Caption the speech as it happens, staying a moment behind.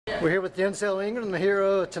We're here with Denzel Ingram, the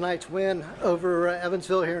hero of tonight's win over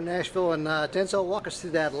Evansville here in Nashville. And Denzel, walk us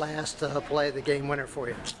through that last play, the game winner for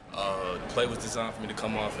you. The play was designed for me to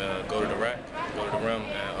come off and go to the rack, go to the rim,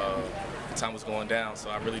 and the time was going down,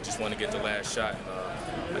 so I really just wanted to get the last shot.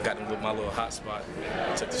 And, I got in my little hot spot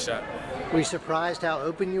and took the shot. Were you surprised how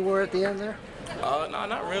open you were at the end there? No,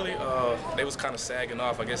 not really. They was kind of sagging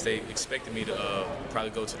off. I guess they expected me to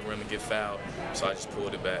probably go to the rim and get fouled, so I just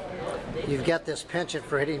pulled it back. You've got this penchant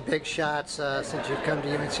for hitting big shots since you've come to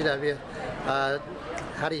UNCW.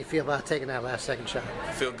 How do you feel about taking that last second shot?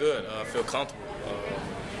 I feel good. I feel comfortable.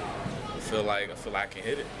 I feel like I can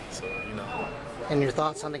hit it. So And your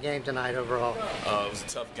thoughts on the game tonight overall? It was a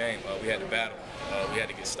tough game. We had to battle. We had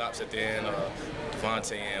to get stops at the end.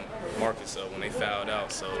 Devontae and Marcus when they fouled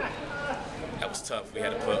out, so that was tough. We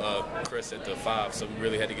had to put Chris at the 5, so we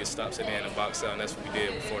really had to get stops at the end and box out, and that's what we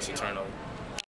did. We forced a turnover.